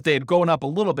today, but they had gone up a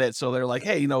little bit. So they're like,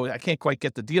 hey, I can't quite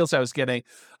get the deals I was getting,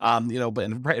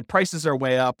 but prices are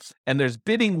way up. And there's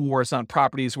bidding wars on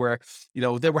properties where,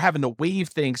 they were having to waive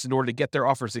things in order to get their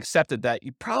offers accepted that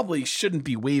you probably shouldn't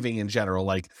be waiving in general,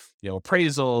 like,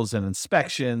 appraisals and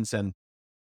inspections and,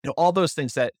 all those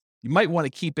things that you might want to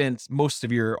keep in most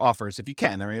of your offers if you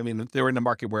can. I mean, they were in a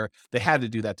market where they had to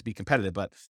do that to be competitive,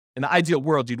 but in the ideal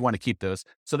world, you'd want to keep those.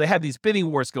 So they had these bidding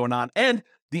wars going on, and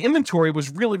the inventory was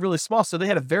really, really small. So they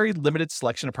had a very limited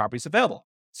selection of properties available.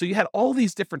 So you had all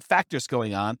these different factors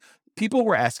going on. People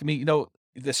were asking me,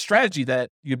 the strategy that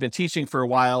you've been teaching for a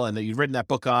while and that you've written that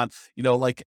book on,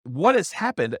 like what has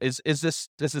happened? Is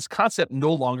this concept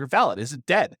no longer valid? Is it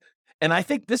dead? And I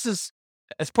think this is,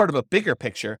 as part of a bigger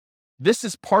picture, this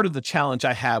is part of the challenge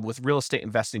I have with real estate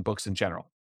investing books in general.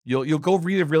 You'll go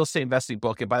read a real estate investing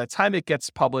book, and by the time it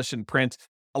gets published in print,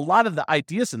 a lot of the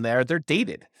ideas in there, they're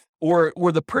dated, or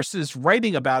the person is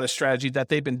writing about a strategy that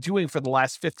they've been doing for the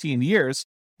last 15 years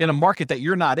in a market that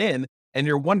you're not in, and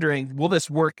you're wondering, will this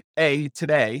work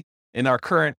today in our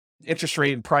current interest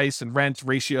rate and price and rent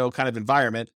ratio kind of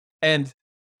environment, and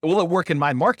will it work in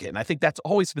my market? And I think that's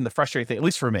always been the frustrating thing, at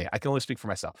least for me. I can only speak for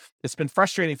myself. It's been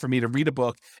frustrating for me to read a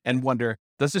book and wonder,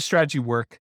 does this strategy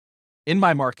work in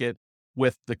my market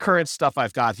with the current stuff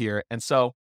I've got here? And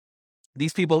so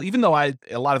these people, even though a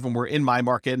lot of them were in my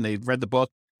market and they read the book,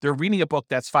 they're reading a book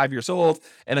that's 5 years old,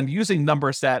 and I'm using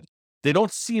numbers that they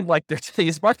don't seem like they're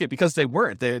today's market because they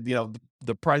weren't.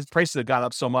 The prices had gone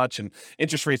up so much, and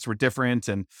interest rates were different,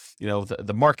 and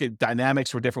the market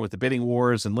dynamics were different with the bidding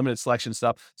wars and limited selection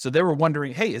stuff. So they were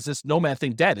wondering, hey, is this nomad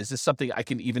thing dead? Is this something I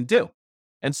can even do?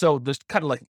 And so there's kind of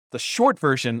like the short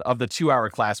version of the 2-hour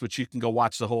class, which you can go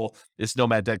watch the whole Is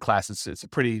Nomad Dead class. It's a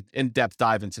pretty in-depth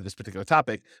dive into this particular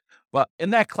topic. But in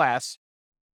that class,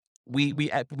 we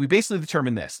basically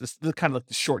determine this. This is kind of like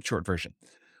the short version.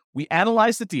 We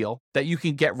analyze the deal that you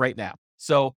can get right now.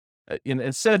 So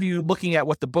instead of you looking at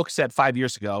what the book said 5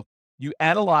 years ago, you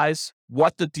analyze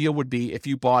what the deal would be if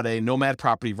you bought a nomad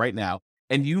property right now,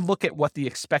 and you look at what the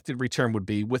expected return would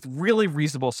be with really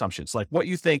reasonable assumptions, like what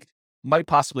you think might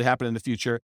possibly happen in the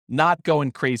future, not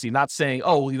going crazy, not saying,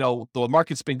 oh, the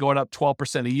market's been going up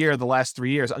 12% a year the last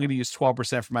 3 years. I'm going to use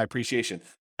 12% for my appreciation.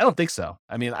 I don't think so.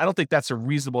 I mean, I don't think that's a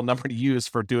reasonable number to use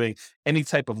for doing any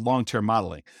type of long-term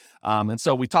modeling. And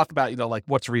so we talk about, like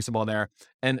what's reasonable in there,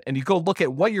 and you go look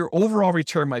at what your overall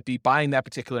return might be buying that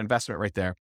particular investment right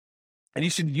there. And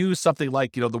you should use something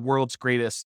like, the world's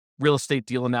greatest real estate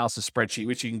deal analysis spreadsheet,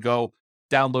 which you can go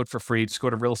download for free. Just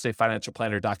go to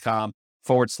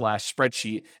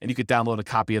realestateFinancialPlanner.com/spreadsheet, and you could download a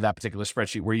copy of that particular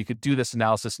spreadsheet where you could do this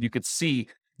analysis, and you could see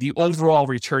the overall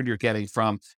return you're getting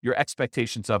from your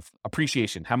expectations of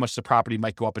appreciation, how much the property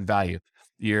might go up in value,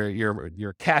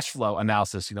 your cash flow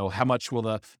analysis, how much will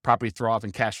the property throw off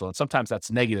in cash flow? And sometimes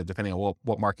that's negative depending on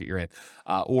what market you're in,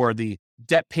 or the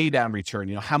debt pay down return,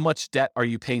 how much debt are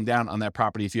you paying down on that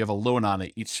property if you have a loan on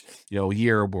it each,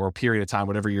 year or period of time,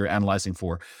 whatever you're analyzing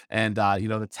for. And,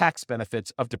 the tax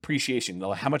benefits of depreciation,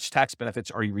 how much tax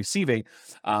benefits are you receiving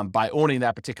by owning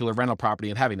that particular rental property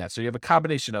and having that? So you have a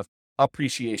combination of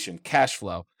appreciation, cash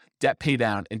flow, debt pay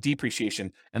down, and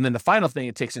depreciation. And then the final thing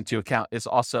it takes into account is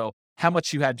also how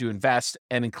much you had to invest,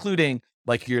 and including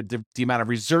like the amount of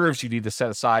reserves you need to set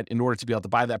aside in order to be able to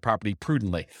buy that property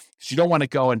prudently. Because you don't want to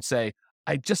go and say,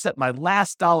 I just set my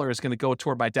last dollar is going to go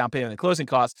toward my down payment and closing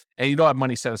costs, and you don't have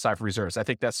money set aside for reserves. I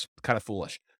think that's kind of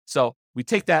foolish. So we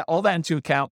take all that into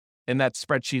account in that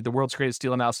spreadsheet, the world's greatest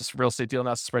deal analysis, real estate deal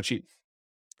analysis spreadsheet,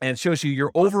 and it shows you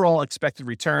your overall expected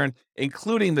return,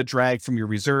 including the drag from your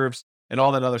reserves and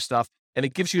all that other stuff. And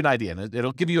it gives you an idea, and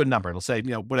it'll give you a number. It'll say,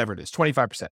 whatever it is,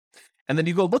 25%. And then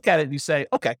you go look at it and you say,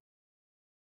 okay,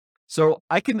 so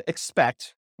I can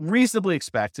reasonably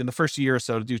expect in the first year or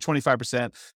so to do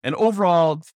 25%. And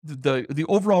overall, the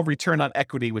overall return on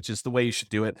equity, which is the way you should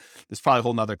do it, there's probably a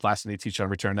whole nother class that they teach on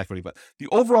return on equity, but the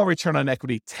overall return on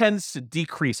equity tends to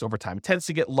decrease over time. It tends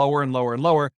to get lower and lower and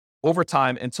lower over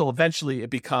time until eventually it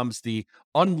becomes the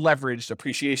unleveraged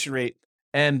appreciation rate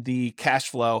and the cash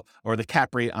flow or the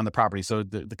cap rate on the property. So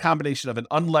the combination of an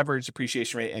unleveraged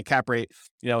appreciation rate and cap rate,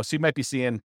 so you might be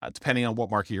seeing, depending on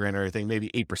what market you're in or anything, maybe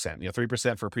 8%,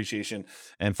 3% for appreciation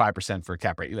and 5% for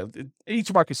cap rate.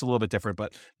 Each market's a little bit different,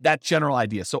 but that general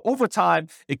idea. So over time,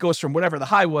 it goes from whatever the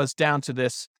high was down to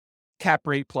this cap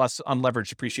rate plus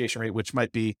unleveraged appreciation rate, which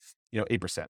might be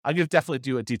 8%. I'll definitely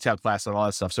do a detailed class on all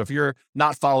that stuff. So if you're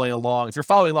not following along,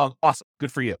 awesome,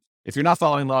 good for you. If you're not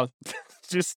following along,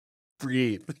 just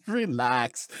breathe,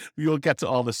 relax. We will get to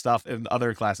all this stuff in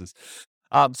other classes.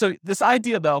 So this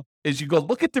idea though, is you go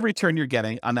look at the return you're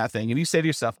getting on that thing and you say to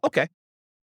yourself, okay,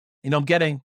 I'm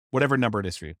getting whatever number it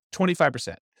is for you,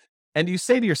 25%. And you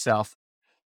say to yourself,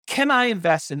 can I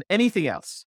invest in anything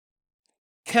else?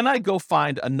 Can I go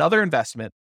find another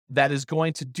investment that is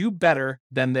going to do better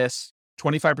than this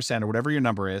 25% or whatever your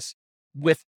number is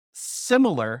with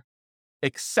similar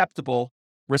acceptable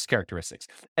risk characteristics?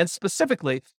 And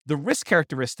specifically, the risk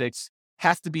characteristics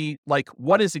have to be like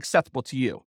what is acceptable to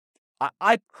you.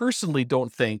 I personally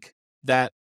don't think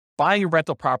that buying a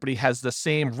rental property has the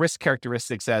same risk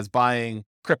characteristics as buying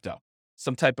crypto,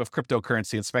 some type of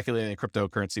cryptocurrency and speculating in a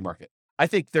cryptocurrency market. I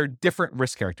think they're different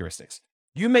risk characteristics.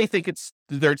 You may think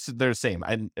they're the same,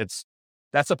 and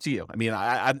that's up to you. I mean,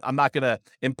 I'm not going to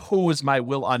impose my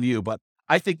will on you, but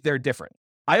I think they're different.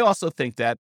 I also think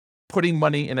that putting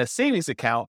money in a savings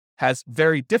account has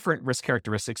very different risk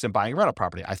characteristics than buying a rental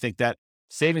property. I think that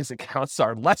savings accounts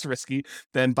are less risky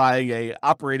than buying a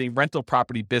operating rental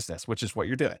property business, which is what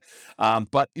you're doing.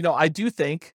 But I do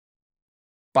think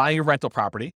buying a rental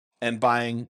property and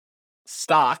buying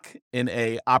stock in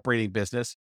a operating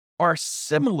business are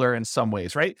similar in some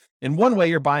ways, right? In one way,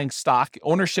 you're buying stock,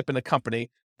 ownership in a company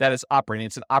that is operating.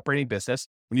 It's an operating business.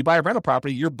 When you buy a rental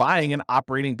property, you're buying an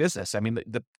operating business. I mean,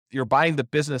 you're buying the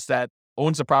business that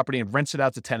owns the property and rents it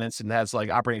out to tenants and has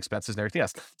like operating expenses and everything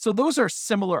else. So those are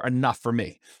similar enough for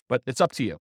me, but it's up to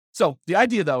you. So the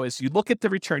idea though is you look at the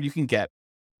return you can get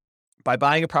by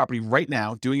buying a property right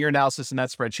now, doing your analysis in that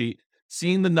spreadsheet,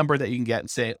 seeing the number that you can get and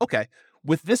saying, okay,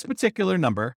 with this particular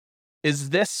number, is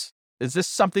this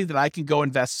something that I can go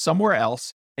invest somewhere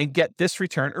else and get this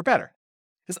return or better?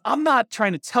 Because I'm not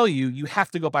trying to tell you have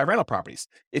to go buy rental properties.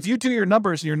 If you do your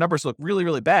numbers and your numbers look really,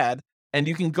 really bad, and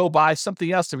you can go buy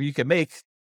something else where you can make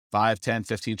 5, 10,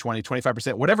 15, 20,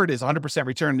 25%, whatever it is, 100%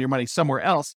 return on your money somewhere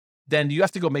else, then you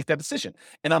have to go make that decision.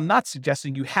 And I'm not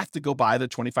suggesting you have to go buy the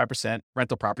 25%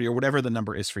 rental property or whatever the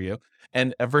number is for you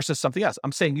and versus something else.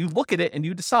 I'm saying you look at it and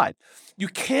you decide. You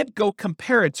can't go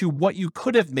compare it to what you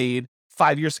could have made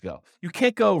 5 years ago. You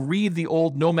can't go read the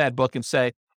old Nomad book and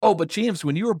say, oh, but James,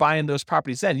 when you were buying those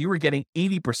properties then, you were getting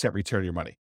 80% return on your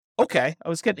money. Okay, I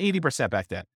was getting 80% back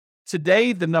then.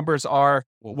 Today, the numbers are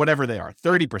whatever they are,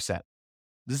 30%.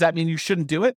 Does that mean you shouldn't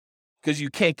do it because you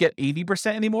can't get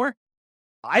 80% anymore?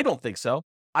 I don't think so.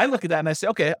 I look at that and I say,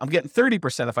 okay, I'm getting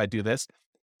 30% if I do this.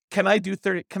 Can I do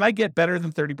 30? Can I get better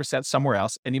than 30% somewhere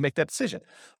else? And you make that decision.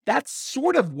 That's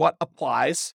sort of what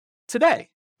applies today,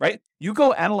 right? You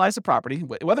go analyze a property,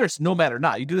 whether it's Nomad or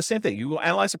not, you do the same thing. You go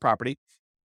analyze a property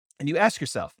and you ask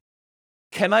yourself,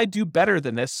 can I do better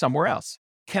than this somewhere else?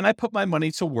 Can I put my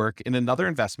money to work in another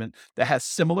investment that has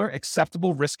similar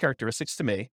acceptable risk characteristics to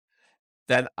me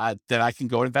that I can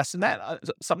go invest in that,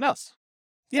 something else?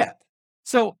 Yeah.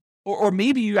 So, or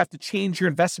maybe you have to change your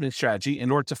investment strategy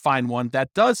in order to find one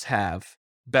that does have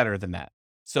better than that.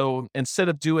 So instead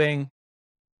of doing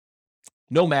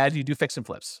Nomad, you do fix and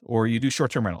flips, or you do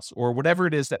short-term rentals, or whatever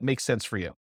it is that makes sense for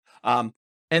you.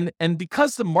 And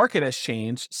because the market has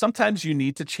changed, sometimes you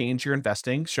need to change your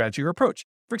investing strategy or approach.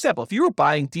 For example, if you were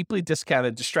buying deeply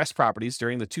discounted distressed properties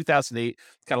during the 2008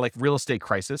 kind of like real estate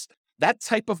crisis, that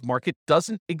type of market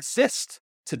doesn't exist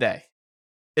today.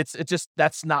 It's just,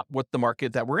 that's not what the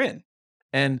market that we're in.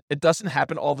 And it doesn't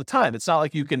happen all the time. It's not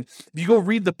like if you go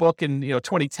read the book in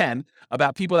 2010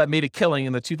 about people that made a killing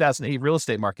in the 2008 real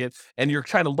estate market, and you're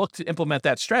trying to look to implement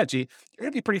that strategy, you're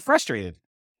going to be pretty frustrated.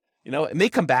 It may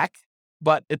come back,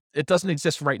 but it doesn't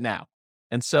exist right now.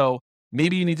 And so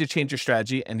maybe you need to change your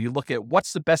strategy and you look at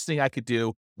what's the best thing I could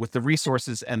do with the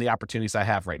resources and the opportunities I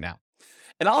have right now.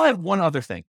 And I'll add one other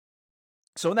thing.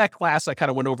 So in that class, I kind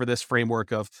of went over this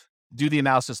framework of do the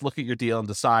analysis, look at your deal and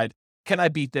decide, can I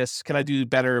beat this? Can I do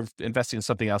better investing in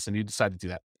something else? And you decide to do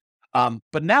that.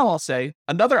 But now I'll say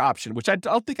another option, which I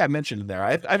don't think I mentioned in there.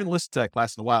 I haven't listened to that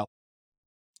class in a while,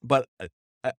 but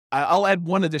I'll add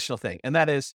one additional thing, and that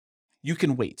is you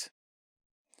can wait.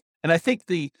 And I think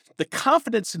the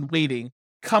confidence in waiting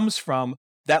comes from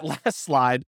that last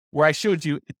slide where I showed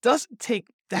you it doesn't take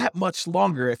that much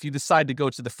longer if you decide to go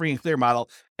to the free and clear model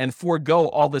and forego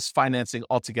all this financing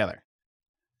altogether.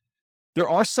 There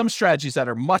are some strategies that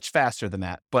are much faster than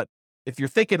that, but if you're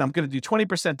thinking I'm going to do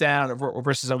 20% down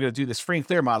versus I'm going to do this free and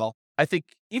clear model, I think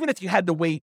even if you had to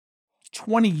wait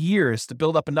 20 years to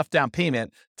build up enough down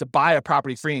payment to buy a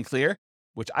property free and clear,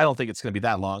 which I don't think it's going to be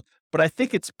that long, but I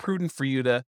think it's prudent for you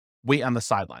to wait on the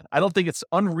sideline. I don't think it's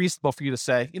unreasonable for you to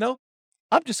say,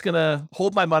 I'm just going to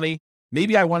hold my money.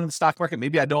 Maybe I want it in the stock market.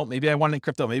 Maybe I don't. Maybe I want it in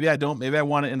crypto. Maybe I don't. Maybe I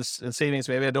want it in savings.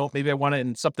 Maybe I don't. Maybe I want it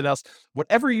in something else.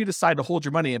 Whatever you decide to hold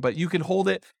your money in, but you can hold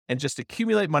it and just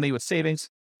accumulate money with savings,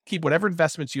 keep whatever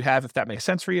investments you have, if that makes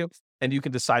sense for you, and you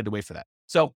can decide to wait for that.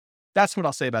 So that's what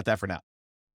I'll say about that for now.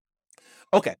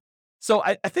 Okay. So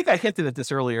I think I hinted at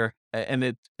this earlier,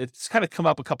 and it's kind of come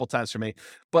up a couple times for me,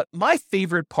 but my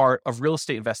favorite part of real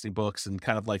estate investing books and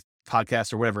kind of like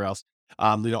podcasts or whatever else,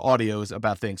 audios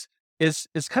about things is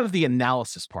kind of the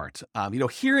analysis part.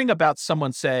 Hearing about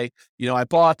someone say, I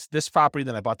bought this property,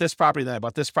 then I bought this property, then I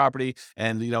bought this property.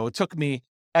 And, it took me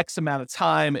X amount of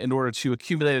time in order to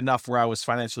accumulate enough where I was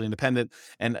financially independent.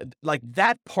 And like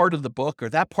that part of the book or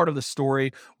that part of the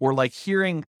story, or like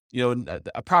hearing,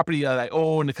 a property that I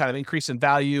own to kind of increase in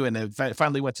value and it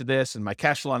finally went to this and my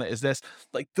cash flow on it is this,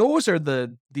 like those are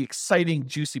the exciting,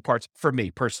 juicy parts for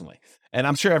me personally. And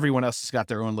I'm sure everyone else has got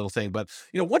their own little thing, but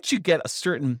once you get a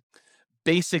certain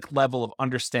basic level of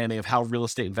understanding of how real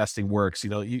estate investing works,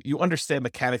 you understand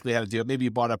mechanically how to do it. Maybe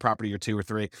you bought a property or two or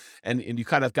three and you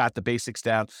kind of got the basics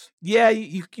down. Yeah,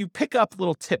 you pick up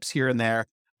little tips here and there,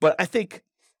 but I think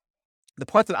the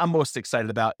part that I'm most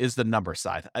excited about is the number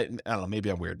side. I don't know, maybe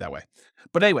I'm weird that way.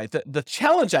 But anyway, the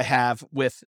challenge I have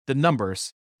with the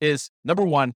numbers is, number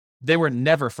one, they were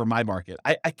never for my market.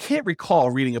 I can't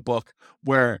recall reading a book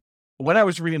where when I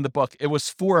was reading the book, it was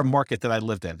for a market that I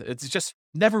lived in. It's just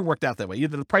never worked out that way.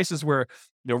 Either the prices were,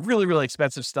 really, really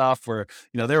expensive stuff, or,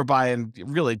 they were buying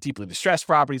really deeply distressed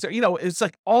properties, or, it's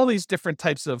like all these different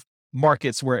types of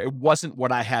markets where it wasn't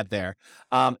what I had there.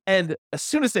 And as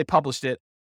soon as they published it,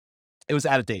 it was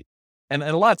out of date. And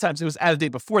a lot of times it was out of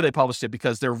date before they published it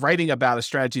because they're writing about a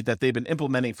strategy that they've been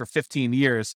implementing for 15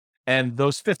 years. And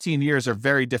those 15 years are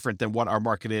very different than what our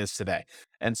market is today.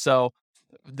 And so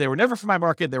they were never for my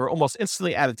market. They were almost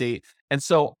instantly out of date. And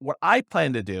so what I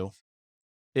plan to do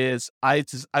is I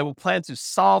will plan to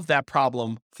solve that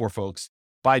problem for folks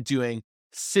by doing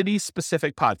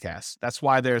city-specific podcasts. That's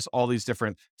why there's all these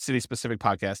different city-specific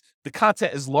podcasts. The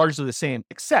content is largely the same,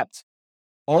 except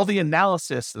all the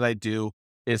analysis that I do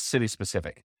is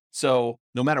city-specific. So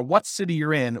no matter what city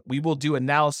you're in, we will do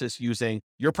analysis using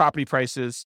your property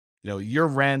prices, your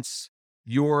rents,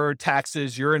 your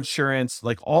taxes, your insurance,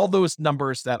 like all those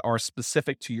numbers that are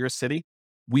specific to your city.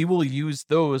 We will use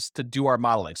those to do our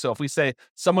modeling. So if we say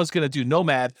someone's going to do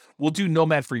Nomad, we'll do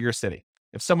Nomad for your city.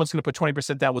 If someone's going to put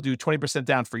 20% down, we'll do 20%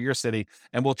 down for your city.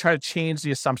 And we'll try to change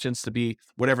the assumptions to be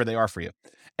whatever they are for you.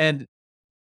 And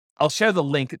I'll share the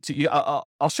link to you.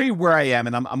 I'll show you where I am,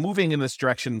 and I'm moving in this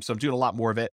direction. So I'm doing a lot more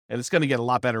of it, and it's going to get a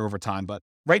lot better over time. But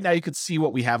right now you can see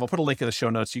what we have. I'll put a link in the show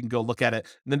notes. You can go look at it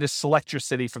and then just select your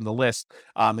city from the list,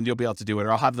 and you'll be able to do it.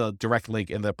 Or I'll have the direct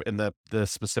link in the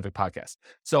specific podcast.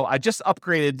 So I just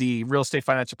upgraded the Real Estate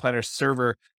Financial Planner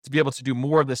server to be able to do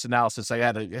more of this analysis. I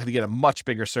had to get a much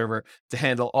bigger server to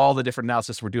handle all the different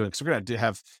analysis we're doing. Because we're going to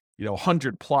have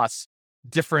 100 plus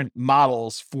different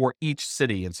models for each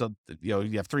city. And so,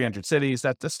 you have 300 cities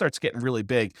that starts getting really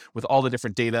big with all the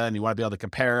different data, and you want to be able to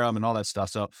compare them and all that stuff.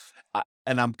 So, I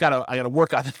gotta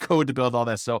work on the code to build all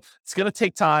that. So it's going to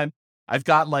take time. I've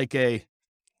got like a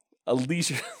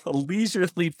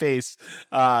leisurely pace,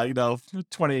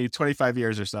 20, 25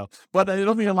 years or so, but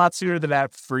it'll be a lot sooner than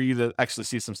that for you to actually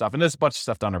see some stuff. And there's a bunch of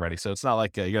stuff done already. So it's not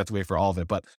like you have to wait for all of it,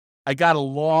 but I got a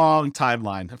long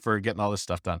timeline for getting all this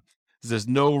stuff done. There's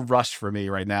no rush for me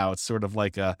right now. It's sort of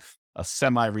like a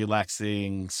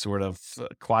semi-relaxing sort of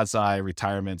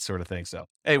quasi-retirement sort of thing. So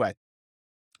anyway,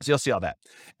 so you'll see all that.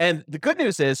 And the good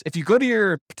news is if you go to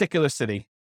your particular city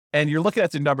and you're looking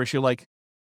at the numbers, you're like,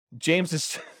 James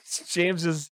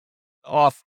is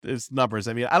off his numbers.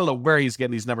 I mean, I don't know where he's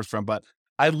getting these numbers from, but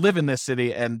I live in this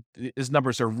city and his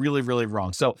numbers are really, really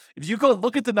wrong. So if you go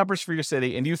look at the numbers for your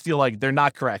city and you feel like they're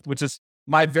not correct, which is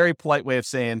my very polite way of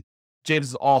saying James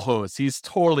is all hose. He's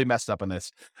totally messed up on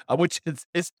this, which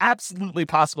is absolutely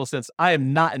possible since I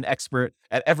am not an expert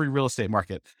at every real estate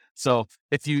market. So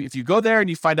if you go there and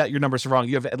you find out your numbers are wrong,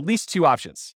 you have at least two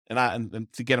options and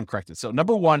to get them corrected. So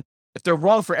number one, if they're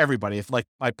wrong for everybody, if like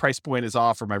my price point is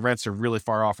off or my rents are really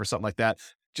far off or something like that,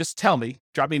 just tell me,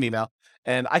 drop me an email,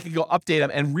 and I can go update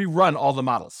them and rerun all the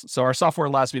models. So our software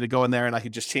allows me to go in there and I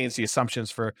can just change the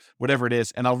assumptions for whatever it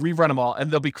is, and I'll rerun them all,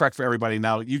 and they'll be correct for everybody.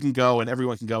 Now you can go and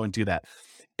everyone can go and do that.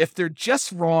 If they're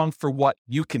just wrong for what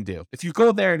you can do, if you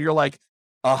go there and you're like,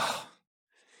 oh,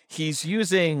 he's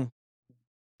using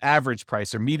average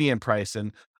price or median price,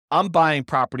 and I'm buying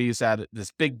properties at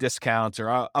this big discount,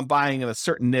 or I'm buying in a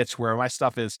certain niche where my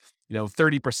stuff is,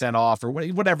 30% off or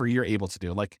whatever you're able to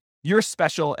do. Like, you're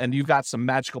special and you've got some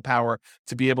magical power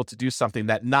to be able to do something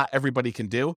that not everybody can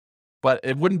do. But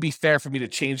it wouldn't be fair for me to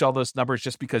change all those numbers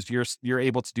just because you're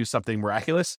able to do something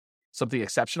miraculous, something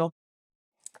exceptional.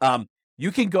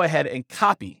 You can go ahead and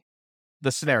copy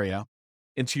the scenario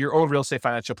into your own real estate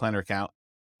financial planner account.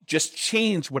 Just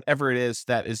change whatever it is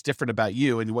that is different about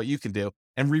you and what you can do,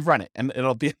 and rerun it. And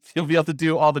you'll be able to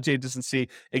do all the changes and see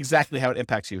exactly how it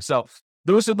impacts you. So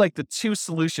those are like the two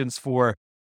solutions for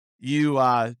you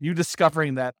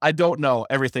discovering that I don't know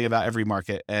everything about every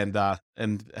market, and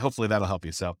hopefully that'll help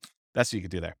you. So that's what you can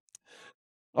do there.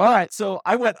 All right. So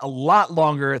I went a lot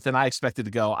longer than I expected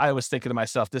to go. I was thinking to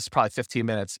myself, this is probably 15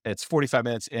 minutes. It's 45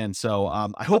 minutes in. So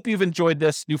I hope you've enjoyed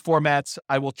this new formats.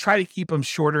 I will try to keep them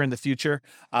shorter in the future.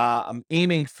 I'm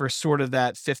aiming for sort of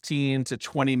that 15 to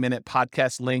 20 minute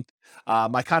podcast length.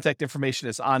 My contact information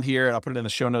is on here, and I'll put it in the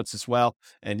show notes as well.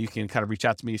 And you can kind of reach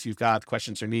out to me if you've got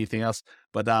questions or need anything else.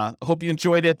 But I hope you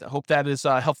enjoyed it. I hope that is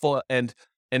helpful and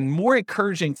more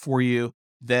encouraging for you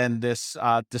than this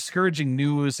discouraging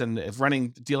news and running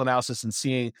deal analysis and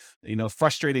seeing,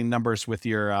 frustrating numbers with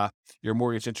your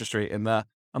mortgage interest rate. And I'm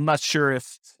not sure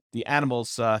if the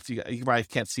animals, if you probably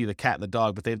can't see the cat and the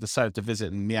dog, but they've decided to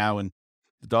visit and meow, and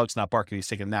the dog's not barking, he's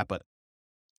taking a nap, but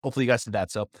hopefully you guys did that.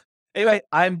 So anyway,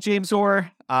 I'm James Orr.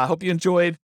 Hope you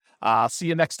enjoyed. See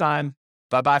you next time.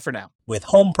 Bye-bye for now. With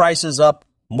home prices up,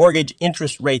 mortgage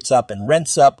interest rates up, and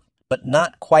rents up, but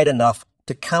not quite enough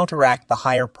to counteract the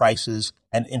higher prices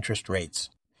and interest rates.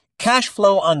 Cash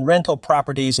flow on rental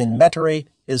properties in Metairie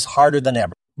is harder than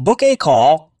ever. Book a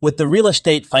call with the Real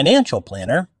Estate Financial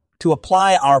Planner to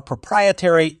apply our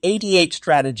proprietary 88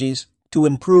 strategies to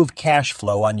improve cash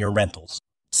flow on your rentals.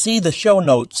 See the show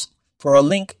notes for a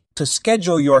link to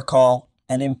schedule your call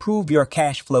and improve your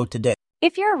cash flow today.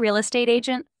 If you're a real estate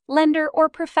agent, lender, or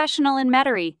professional in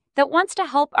Metairie that wants to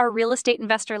help our real estate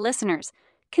investor listeners,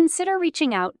 consider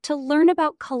reaching out to learn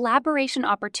about collaboration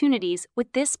opportunities with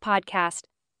this podcast.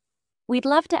 We'd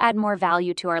love to add more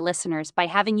value to our listeners by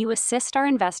having you assist our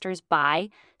investors buy,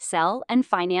 sell, and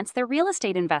finance their real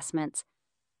estate investments.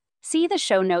 See the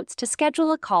show notes to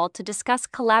schedule a call to discuss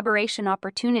collaboration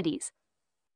opportunities.